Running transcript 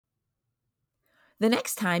The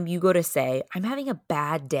next time you go to say, I'm having a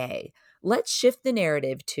bad day, let's shift the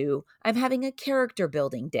narrative to, I'm having a character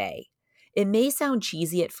building day. It may sound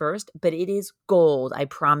cheesy at first, but it is gold, I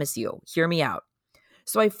promise you. Hear me out.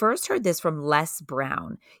 So I first heard this from Les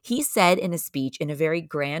Brown. He said in a speech in a very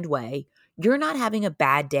grand way, you're not having a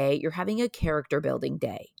bad day, you're having a character building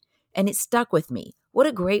day. And it stuck with me. What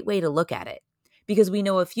a great way to look at it. Because we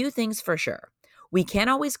know a few things for sure. We can't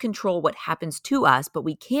always control what happens to us, but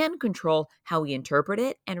we can control how we interpret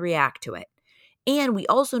it and react to it. And we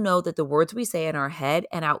also know that the words we say in our head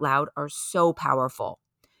and out loud are so powerful.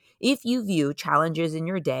 If you view challenges in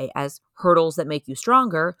your day as hurdles that make you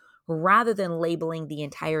stronger, rather than labeling the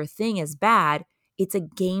entire thing as bad, it's a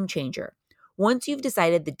game changer. Once you've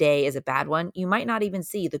decided the day is a bad one, you might not even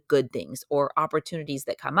see the good things or opportunities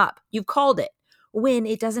that come up. You've called it. When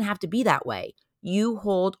it doesn't have to be that way, you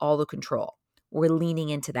hold all the control. We're leaning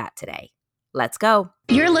into that today. Let's go.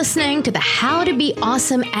 You're listening to the How to Be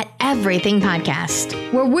Awesome at Everything podcast,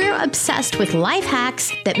 where we're obsessed with life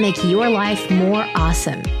hacks that make your life more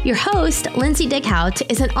awesome. Your host, Lindsay Dickhout,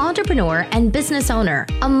 is an entrepreneur and business owner,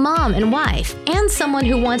 a mom and wife, and someone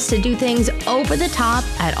who wants to do things over the top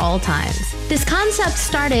at all times. This concept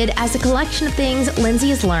started as a collection of things Lindsay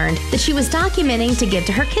has learned that she was documenting to give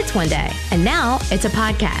to her kids one day, and now it's a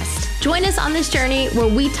podcast. Join us on this journey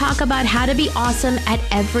where we talk about how to be awesome at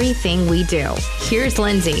everything we do. Here's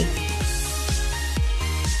Lindsay.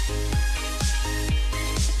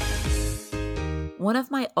 One of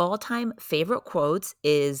my all-time favorite quotes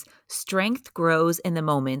is, strength grows in the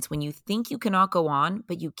moments when you think you cannot go on,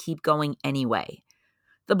 but you keep going anyway.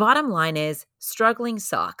 The bottom line is, struggling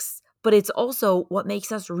sucks, but it's also what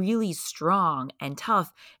makes us really strong and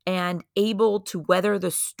tough and able to weather the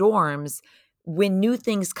storms when new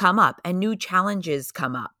things come up and new challenges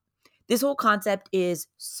come up. This whole concept is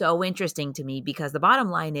so interesting to me because the bottom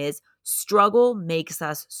line is struggle makes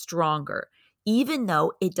us stronger, even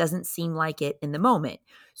though it doesn't seem like it in the moment.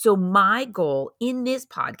 So my goal in this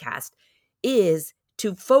podcast is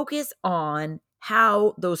to focus on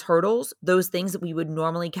how those hurdles, those things that we would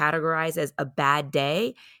normally categorize as a bad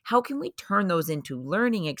day, how can we turn those into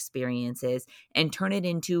learning experiences and turn it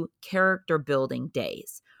into character building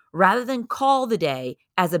days? Rather than call the day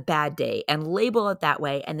as a bad day and label it that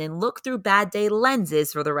way and then look through bad day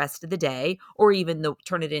lenses for the rest of the day, or even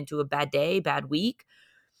turn it into a bad day, bad week,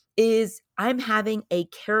 is I'm having a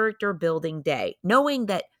character building day, knowing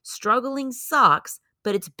that struggling sucks,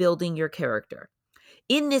 but it's building your character.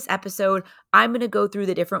 In this episode, I'm going to go through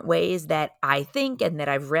the different ways that I think and that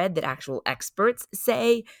I've read that actual experts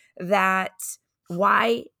say that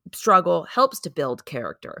why struggle helps to build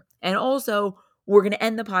character. And also, we're going to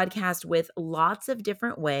end the podcast with lots of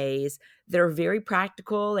different ways that are very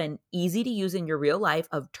practical and easy to use in your real life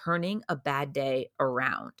of turning a bad day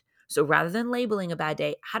around. So rather than labeling a bad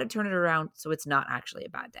day, how to turn it around so it's not actually a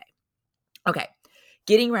bad day. Okay,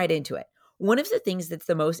 getting right into it. One of the things that's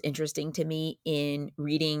the most interesting to me in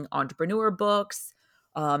reading entrepreneur books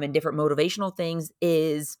and different motivational things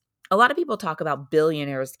is a lot of people talk about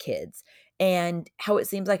billionaires' kids and how it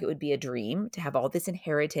seems like it would be a dream to have all this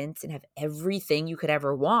inheritance and have everything you could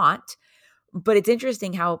ever want. But it's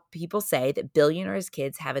interesting how people say that billionaires'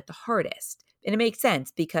 kids have it the hardest. And it makes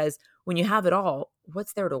sense because when you have it all,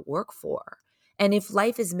 what's there to work for? And if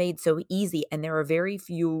life is made so easy and there are very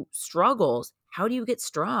few struggles, how do you get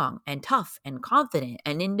strong and tough and confident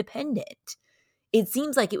and independent? It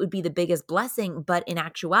seems like it would be the biggest blessing, but in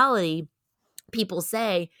actuality, people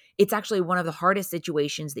say it's actually one of the hardest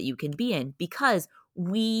situations that you can be in because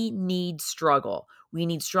we need struggle. We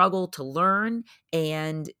need struggle to learn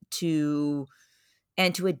and to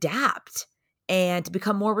adapt and to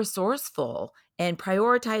become more resourceful and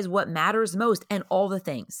prioritize what matters most and all the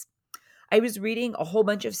things. I was reading a whole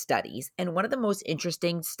bunch of studies, and one of the most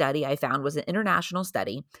interesting study I found was an international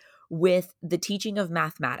study with the teaching of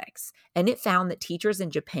mathematics. And it found that teachers in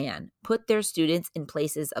Japan put their students in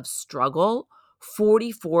places of struggle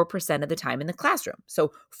 44% of the time in the classroom.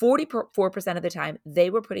 So 44% of the time, they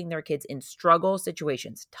were putting their kids in struggle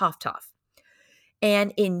situations, tough.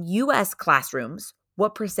 And in US classrooms,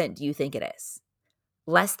 what percent do you think it is?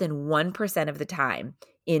 Less than 1% of the time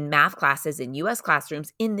in math classes in US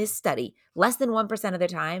classrooms in this study, less than 1% of the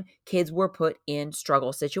time, kids were put in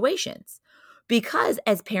struggle situations. Because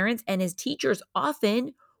as parents and as teachers,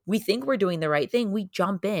 often we think we're doing the right thing. We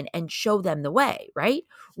jump in and show them the way, right?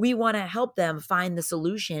 We want to help them find the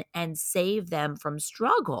solution and save them from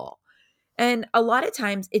struggle. And a lot of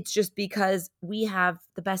times it's just because we have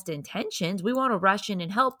the best intentions. We want to rush in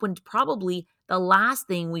and help when it's probably the last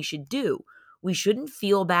thing we should do. We shouldn't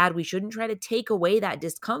feel bad. We shouldn't try to take away that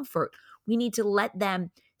discomfort. We need to let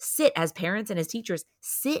them sit as parents and as teachers,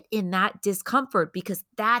 sit in that discomfort because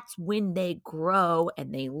that's when they grow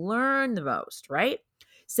and they learn the most, right?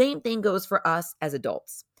 Same thing goes for us as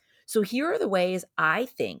adults. So here are the ways I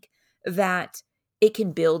think that it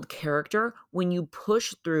can build character when you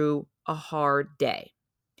push through a hard day.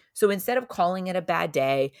 So instead of calling it a bad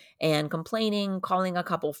day and complaining, calling a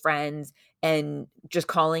couple friends and just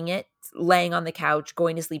calling it, laying on the couch,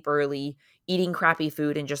 going to sleep early, eating crappy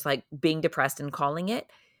food and just like being depressed and calling it,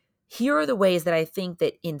 here are the ways that I think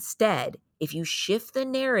that instead, if you shift the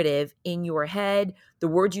narrative in your head, the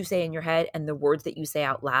words you say in your head and the words that you say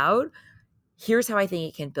out loud, here's how I think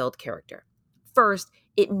it can build character. First,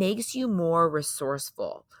 it makes you more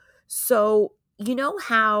resourceful. So, you know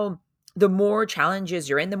how the more challenges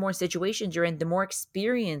you're in, the more situations you're in, the more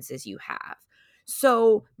experiences you have.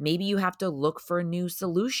 So maybe you have to look for new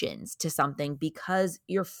solutions to something because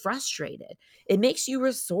you're frustrated. It makes you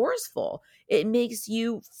resourceful. It makes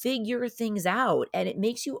you figure things out and it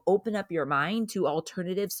makes you open up your mind to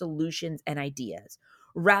alternative solutions and ideas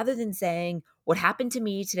rather than saying, what happened to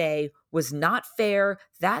me today was not fair.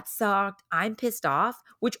 That sucked. I'm pissed off,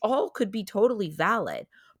 which all could be totally valid.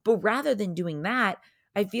 But rather than doing that,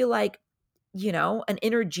 I feel like, an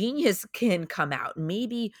inner genius can come out.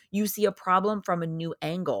 Maybe you see a problem from a new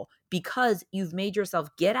angle because you've made yourself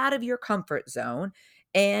get out of your comfort zone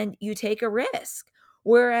and you take a risk.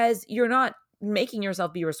 Whereas you're not making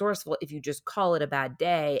yourself be resourceful if you just call it a bad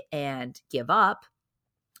day and give up.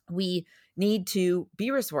 We need to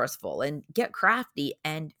be resourceful and get crafty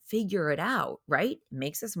and figure it out, right?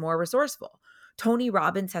 Makes us more resourceful. Tony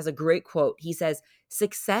Robbins has a great quote. He says,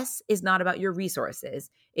 "Success is not about your resources.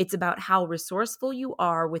 It's about how resourceful you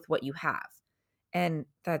are with what you have." And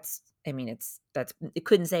it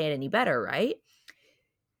couldn't say it any better, right?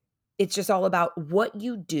 It's just all about what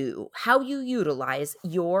you do, how you utilize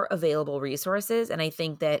your available resources. And I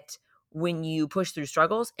think that when you push through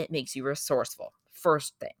struggles, it makes you resourceful.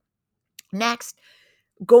 First thing. Next,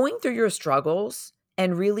 going through your struggles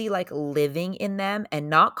and really like living in them and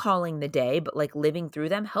not calling the day, but like living through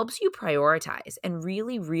them helps you prioritize and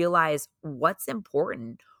really realize what's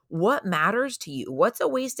important, what matters to you, what's a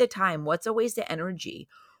waste of time, what's a waste of energy.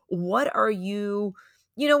 What are you,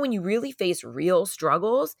 when you really face real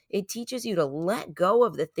struggles, it teaches you to let go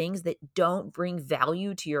of the things that don't bring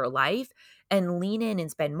value to your life and lean in and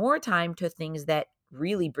spend more time to things that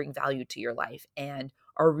really bring value to your life and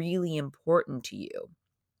are really important to you.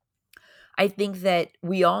 I think that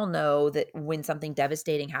we all know that when something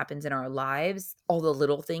devastating happens in our lives, all the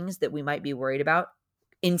little things that we might be worried about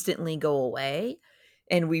instantly go away.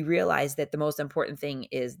 And we realize that the most important thing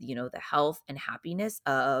is, the health and happiness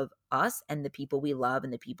of us and the people we love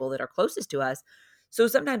and the people that are closest to us. So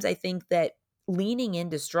sometimes I think that leaning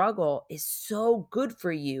into struggle is so good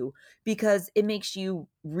for you because it makes you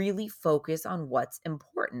really focus on what's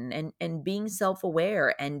important and being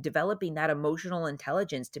self-aware and developing that emotional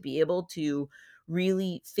intelligence to be able to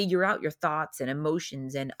really figure out your thoughts and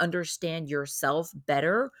emotions and understand yourself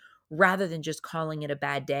better rather than just calling it a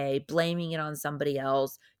bad day, blaming it on somebody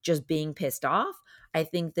else, just being pissed off. I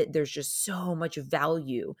think that there's just so much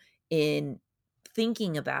value in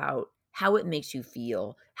thinking about how it makes you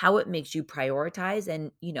feel, how it makes you prioritize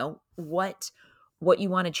and, what you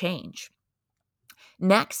want to change.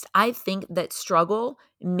 Next, I think that struggle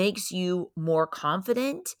makes you more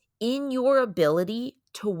confident in your ability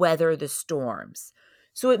to weather the storms.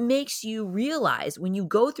 So it makes you realize when you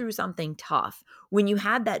go through something tough, when you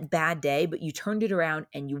had that bad day, but you turned it around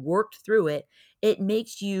and you worked through it, it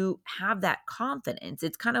makes you have that confidence.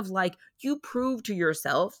 It's kind of like you prove to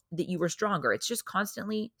yourself that you were stronger. It's just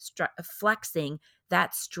constantly flexing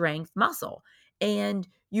that strength muscle. And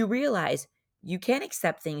you realize you can't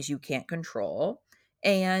accept things you can't control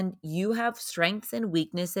and you have strengths and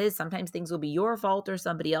weaknesses. Sometimes things will be your fault or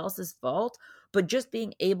somebody else's fault, but just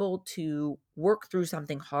being able to work through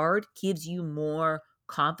something hard gives you more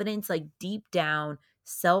confidence, like deep down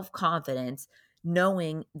self confidence,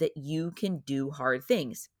 knowing that you can do hard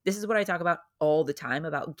things. This is what I talk about all the time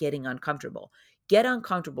about getting uncomfortable. Get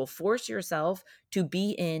uncomfortable, force yourself to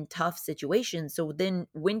be in tough situations. So then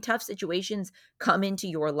when tough situations come into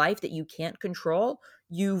your life that you can't control,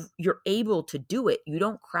 you're able to do it. You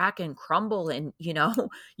don't crack and crumble and, you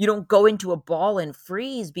don't go into a ball and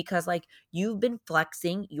freeze because like you've been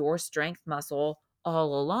flexing your strength muscle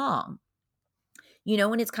all along.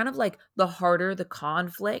 And it's kind of like the harder the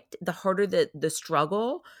conflict, the harder the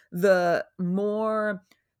struggle, the more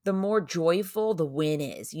joyful the win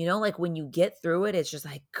is. Like when you get through it, it's just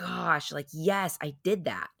like, gosh, like, yes, I did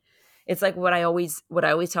that. It's like what I always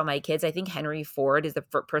tell my kids. I think Henry Ford is the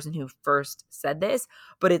person who first said this,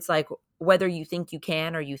 but it's like, whether you think you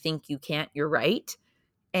can or you think you can't, you're right.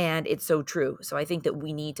 And it's so true. So I think that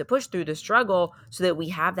we need to push through the struggle so that we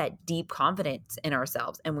have that deep confidence in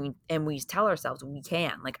ourselves, and we tell ourselves we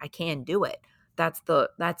can, like, I can do it. That's the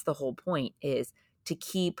whole point, is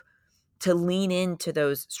to lean into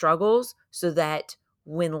those struggles so that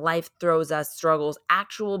when life throws us struggles,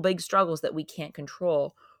 actual big struggles that we can't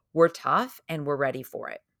control, we're tough and we're ready for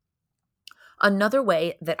it. Another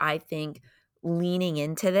way that I think leaning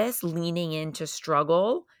into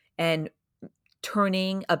struggle and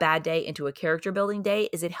turning a bad day into a character building day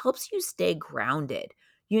is it helps you stay grounded.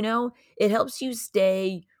 It helps you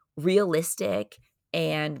stay realistic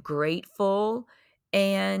and grateful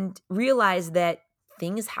and realize that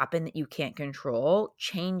things happen that you can't control.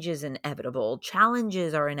 Change is inevitable.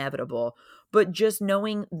 Challenges are inevitable. But just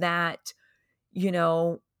knowing that, you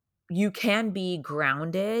know, you can be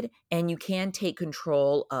grounded and you can take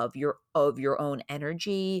control of your own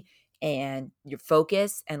energy and your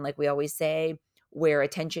focus. And like we always say, where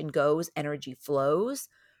attention goes, energy flows.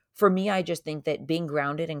 For me, I just think that being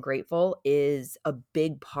grounded and grateful is a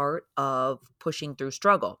big part of pushing through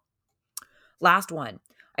struggle. Last one.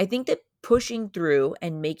 I think that pushing through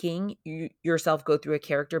and making yourself go through a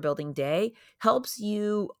character building day helps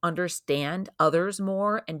you understand others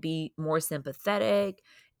more and be more sympathetic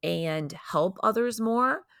and help others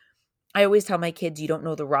more. I always tell my kids, you don't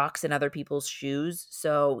know the rocks in other people's shoes.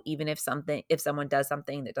 So even if someone does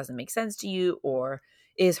something that doesn't make sense to you or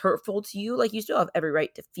is hurtful to you, like, you still have every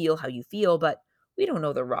right to feel how you feel, but we don't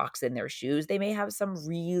know the rocks in their shoes. They may have some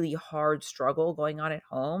really hard struggle going on at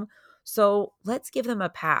home. So let's give them a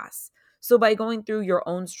pass. So by going through your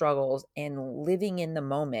own struggles and living in the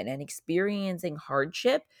moment and experiencing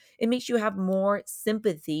hardship, it makes you have more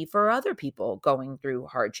sympathy for other people going through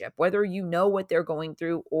hardship, whether you know what they're going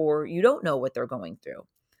through or you don't know what they're going through.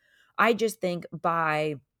 I just think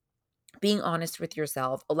by being honest with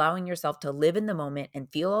yourself, allowing yourself to live in the moment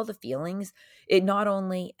and feel all the feelings, it not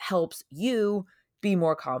only helps you be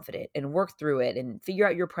more confident and work through it and figure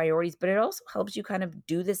out your priorities, but it also helps you kind of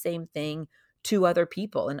do the same thing to other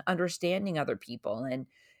people and understanding other people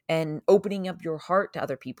and opening up your heart to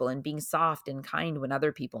other people and being soft and kind when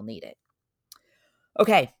other people need it.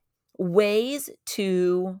 Okay, ways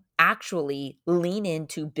to actually lean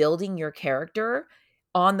into building your character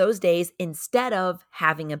on those days instead of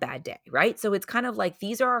having a bad day, right? So it's kind of like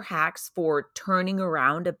these are our hacks for turning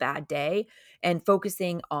around a bad day and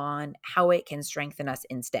focusing on how it can strengthen us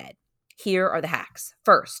instead. Here are the hacks.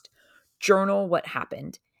 First, journal what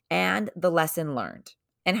happened and the lesson learned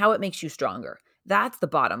and how it makes you stronger. That's the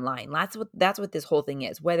bottom line. That's what this whole thing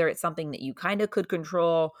is. Whether it's something that you kind of could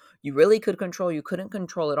control, you really could control, you couldn't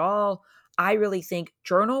control at all. I really think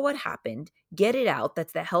journal what happened, get it out.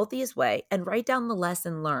 That's the healthiest way, and write down the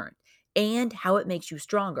lesson learned and how it makes you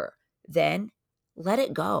stronger. Then let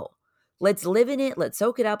it go. Let's live in it. Let's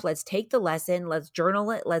soak it up. Let's take the lesson. Let's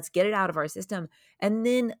journal it. Let's get it out of our system. And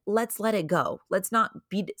then let's let it go. Let's not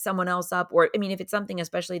beat someone else up. Or, I mean, if it's something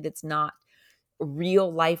especially that's not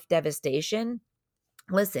real life devastation,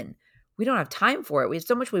 listen, we don't have time for it. We have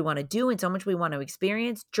so much we want to do and so much we want to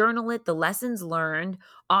experience. Journal it, the lessons learned.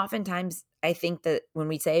 Oftentimes, I think that when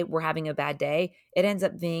we say we're having a bad day, it ends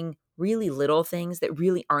up being really little things that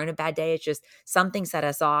really aren't a bad day. It's just something set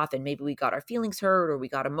us off and maybe we got our feelings hurt or we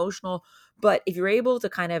got emotional. But if you're able to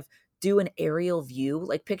kind of do an aerial view,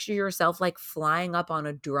 like picture yourself like flying up on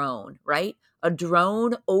a drone, right? A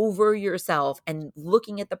drone over yourself and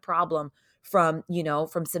looking at the problem from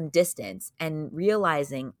some distance and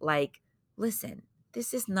realizing, like, listen,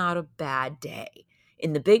 this is not a bad day.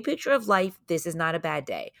 In the big picture of life, this is not a bad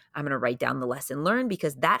day. I'm going to write down the lesson learned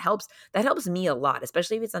because that helps me a lot,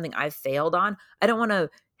 especially if it's something I've failed on. I don't want to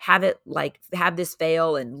have this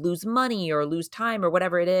fail and lose money or lose time or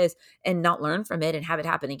whatever it is and not learn from it and have it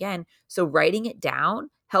happen again. So writing it down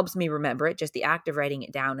helps me remember it, just the act of writing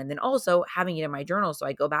it down. And then also having it in my journal. So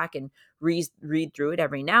I go back and read through it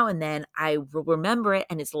every now and then. I will remember it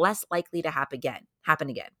and it's less likely to happen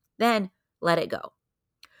again. Then let it go.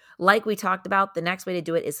 Like we talked about, the next way to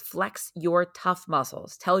do it is flex your tough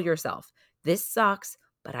muscles. Tell yourself, this sucks,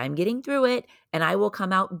 but I'm getting through it and I will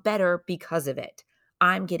come out better because of it.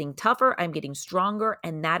 I'm getting tougher, I'm getting stronger,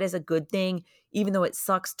 and that is a good thing. Even though it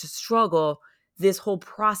sucks to struggle, this whole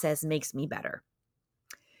process makes me better.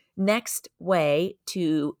 Next way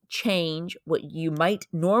to change what you might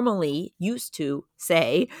normally used to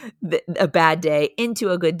say a bad day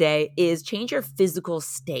into a good day is change your physical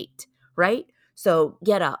state, right? So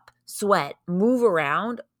get up, sweat, move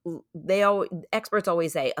around. experts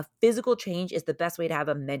always say a physical change is the best way to have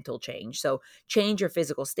a mental change. So change your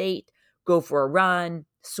physical state, go for a run,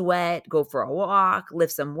 sweat, go for a walk,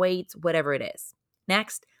 lift some weights, whatever it is.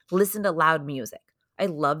 Next, listen to loud music. I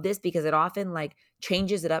love this because it often like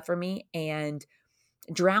changes it up for me and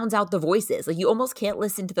drowns out the voices. Like you almost can't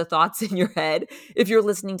listen to the thoughts in your head if you're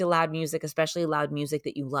listening to loud music, especially loud music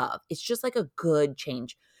that you love. It's just like a good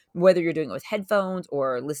change, whether you're doing it with headphones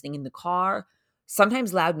or listening in the car.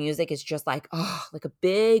 Sometimes loud music is just like, oh, like a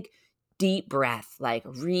big deep breath, like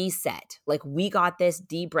reset, like we got this,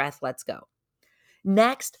 deep breath, let's go.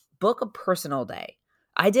 Next, book a personal day.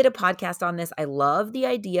 I did a podcast on this. I love the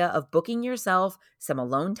idea of booking yourself some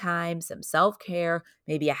alone time, some self-care,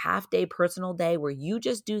 maybe a half-day personal day where you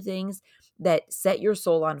just do things that set your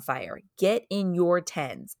soul on fire. Get in your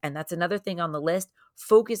tens. And that's another thing on the list.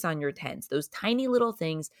 Focus on your tens, those tiny little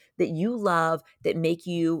things that you love that make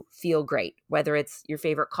you feel great, whether it's your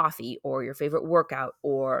favorite coffee or your favorite workout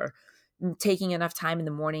or taking enough time in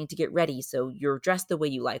the morning to get ready so you're dressed the way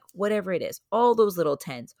you like, whatever it is, all those little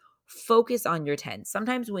tens. Focus on your tens.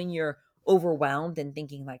 Sometimes when you're overwhelmed and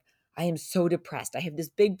thinking like, I am so depressed, I have this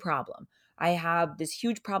big problem, I have this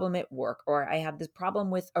huge problem at work, or I have this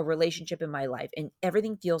problem with a relationship in my life, and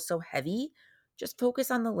everything feels so heavy, just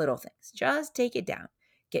focus on the little things. Just take it down.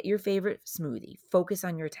 Get your favorite smoothie. Focus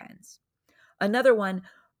on your tens. Another one,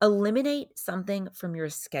 eliminate something from your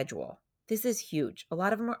schedule. This is huge. A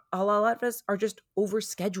lot of us are just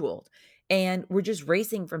overscheduled and we're just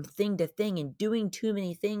racing from thing to thing and doing too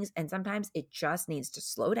many things. And sometimes it just needs to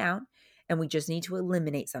slow down and we just need to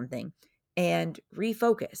eliminate something and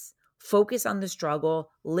refocus. Focus on the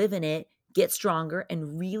struggle, live in it, get stronger,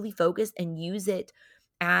 and really focus and use it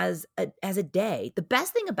as a day. The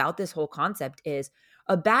best thing about this whole concept is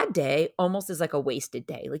a bad day almost is like a wasted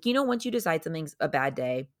day. Like, once you decide something's a bad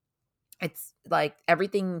day, it's like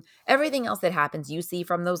everything else that happens you see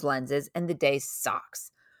from those lenses and the day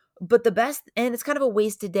sucks. But and it's kind of a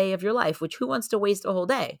wasted day of your life, which who wants to waste a whole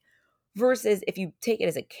day? Versus if you take it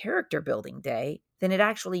as a character building day, then it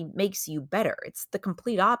actually makes you better. It's the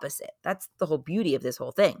complete opposite. That's the whole beauty of this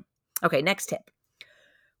whole thing. Okay, next tip.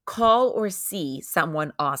 Call or see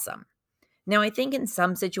someone awesome. Now, I think in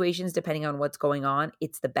some situations, depending on what's going on,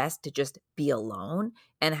 it's the best to just be alone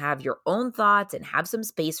and have your own thoughts and have some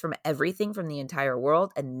space from everything from the entire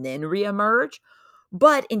world and then reemerge.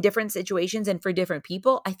 But in different situations and for different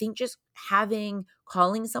people, I think just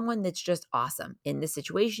calling someone that's just awesome in this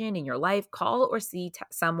situation, in your life, call or see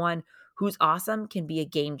someone who's awesome can be a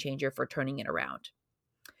game changer for turning it around.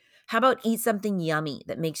 How about eat something yummy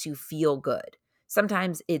that makes you feel good?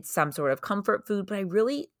 Sometimes it's some sort of comfort food, but I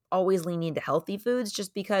really always lean into healthy foods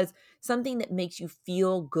just because something that makes you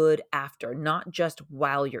feel good after, not just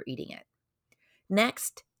while you're eating it.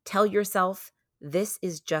 Next, tell yourself, this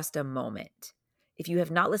is just a moment. If you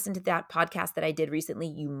have not listened to that podcast that I did recently,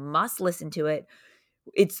 you must listen to it.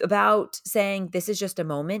 It's about saying this is just a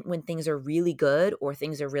moment when things are really good or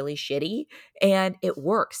things are really shitty, and it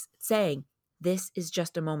works. Saying this is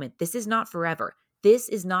just a moment. This is not forever. This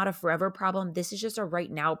is not a forever problem. This is just a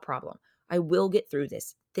right now problem. I will get through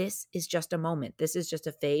this. This is just a moment. This is just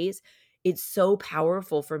a phase. It's so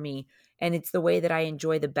powerful for me. And it's the way that I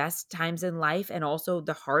enjoy the best times in life and also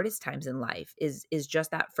the hardest times in life is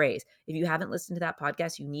just that phrase. If you haven't listened to that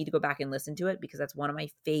podcast, you need to go back and listen to it because that's one of my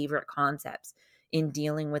favorite concepts in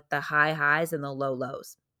dealing with the high highs and the low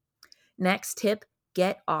lows. Next tip,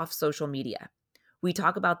 get off social media. We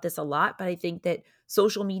talk about this a lot, but I think that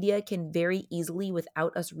social media can very easily,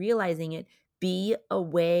 without us realizing it, be a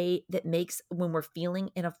way that makes when we're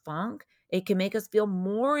feeling in a funk, it can make us feel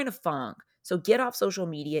more in a funk. So get off social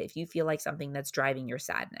media if you feel like something that's driving your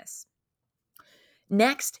sadness.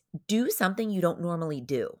 Next, do something you don't normally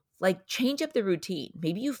do. Like change up the routine.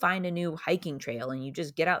 Maybe you find a new hiking trail and you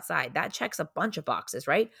just get outside. That checks a bunch of boxes,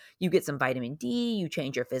 right? You get some vitamin D, you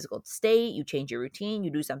change your physical state, you change your routine,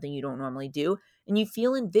 you do something you don't normally do, and you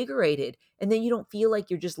feel invigorated. And then you don't feel like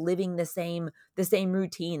you're just living the same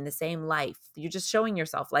routine, the same life. You're just showing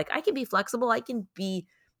yourself like, I can be flexible, I can be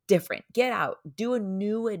different. Get out, do a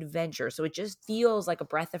new adventure. So it just feels like a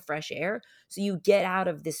breath of fresh air. So you get out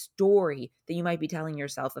of this story that you might be telling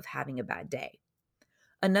yourself of having a bad day.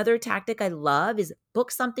 Another tactic I love is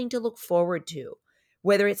book something to look forward to,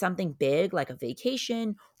 whether it's something big like a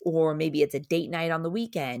vacation, or maybe it's a date night on the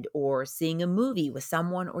weekend, or seeing a movie with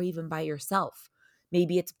someone, or even by yourself.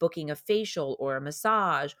 Maybe it's booking a facial or a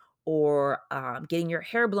massage, or getting your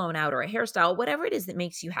hair blown out or a hairstyle, whatever it is that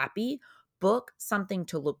makes you happy. Book something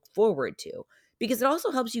to look forward to because it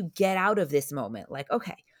also helps you get out of this moment. Like,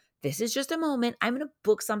 okay, this is just a moment. I'm going to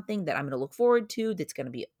book something that I'm going to look forward to that's going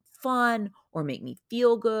to be fun or make me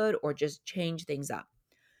feel good or just change things up.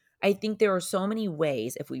 I think there are so many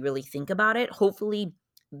ways if we really think about it. Hopefully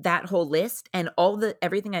that whole list and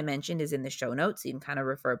everything I mentioned is in the show notes, so you can kind of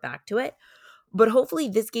refer back to it. But hopefully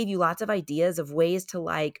this gave you lots of ideas of ways to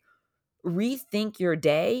like rethink your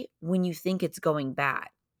day when you think it's going bad.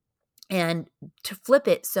 And to flip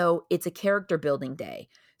it so it's a character building day.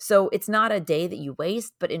 So it's not a day that you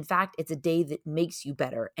waste, but in fact, it's a day that makes you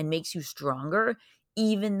better and makes you stronger,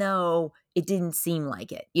 even though it didn't seem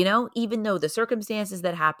like it, even though the circumstances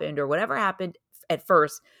that happened or whatever happened at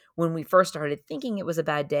first, when we first started thinking it was a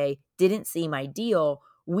bad day, didn't seem ideal.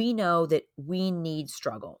 We know that we need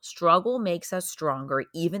struggle. Struggle makes us stronger,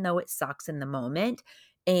 even though it sucks in the moment.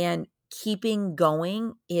 And keeping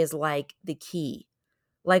going is like the key.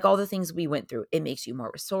 Like all the things we went through, it makes you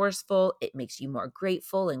more resourceful. It makes you more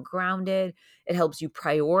grateful and grounded. It helps you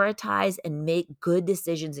prioritize and make good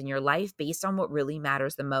decisions in your life based on what really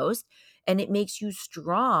matters the most. And it makes you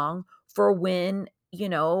strong for when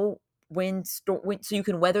so you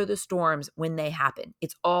can weather the storms when they happen.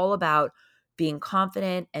 It's all about being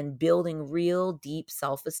confident and building real deep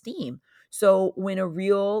self-esteem. So when a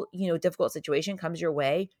real, difficult situation comes your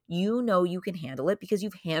way, you can handle it because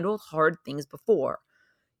you've handled hard things before.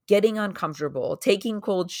 Getting uncomfortable, taking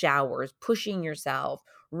cold showers, pushing yourself,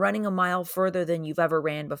 running a mile further than you've ever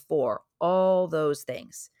ran before, all those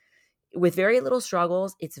things. With very little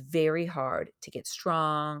struggles, it's very hard to get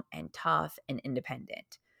strong and tough and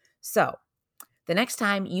independent. So the next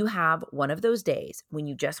time you have one of those days when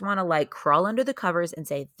you just want to like crawl under the covers and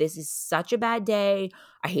say, this is such a bad day.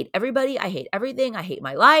 I hate everybody. I hate everything. I hate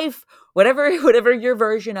my life. Whatever your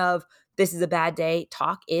version of this is a bad day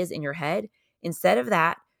talk is in your head. Instead of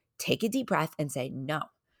that, take a deep breath and say, no,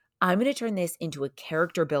 I'm going to turn this into a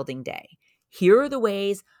character building day. Here are the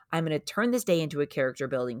ways I'm going to turn this day into a character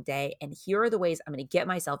building day. And here are the ways I'm going to get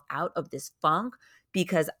myself out of this funk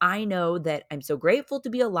because I know that I'm so grateful to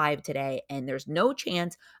be alive today. And there's no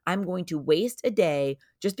chance I'm going to waste a day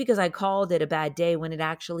just because I called it a bad day when it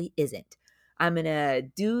actually isn't. I'm going to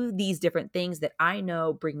do these different things that I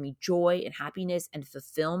know bring me joy and happiness and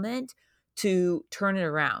fulfillment to turn it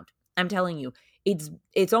around. I'm telling you,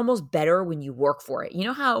 it's almost better when you work for it. You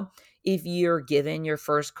know how if you're given your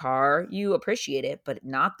first car, you appreciate it, but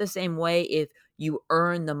not the same way if you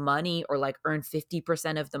earn the money or like earn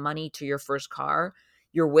 50% of the money to your first car.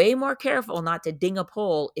 You're way more careful not to ding a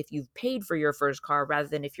pole if you've paid for your first car rather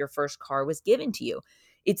than if your first car was given to you.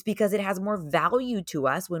 It's because it has more value to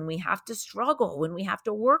us when we have to struggle, when we have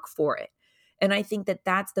to work for it. And I think that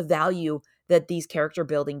that's the value that these character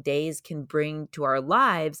building days can bring to our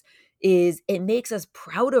lives is it makes us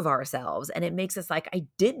proud of ourselves and it makes us like, I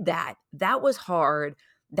did that. That was hard.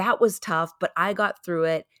 That was tough, but I got through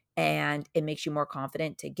it. And it makes you more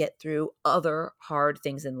confident to get through other hard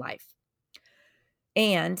things in life.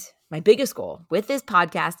 And my biggest goal with this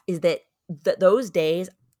podcast is that those days,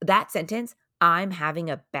 that sentence, I'm having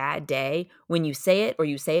a bad day, when you say it or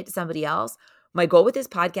you say it to somebody else, my goal with this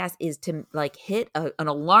podcast is to like hit an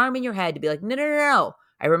alarm in your head to be like, no.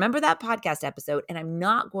 I remember that podcast episode and I'm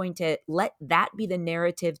not going to let that be the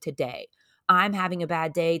narrative today. I'm having a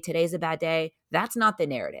bad day. Today's a bad day. That's not the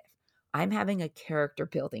narrative. I'm having a character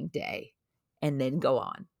building day and then go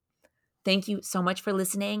on. Thank you so much for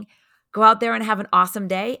listening. Go out there and have an awesome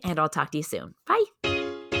day and I'll talk to you soon. Bye.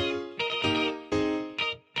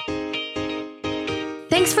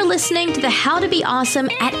 Thanks for listening to the How to Be Awesome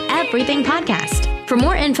at Everything podcast. For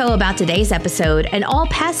more info about today's episode and all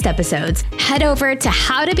past episodes, head over to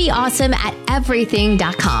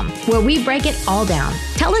howtobeawesomeateverything.com, where we break it all down.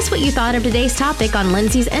 Tell us what you thought of today's topic on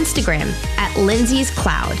Lindsay's Instagram at Lindsay's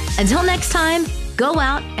Cloud. Until next time, go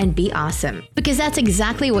out and be awesome, because that's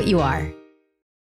exactly what you are.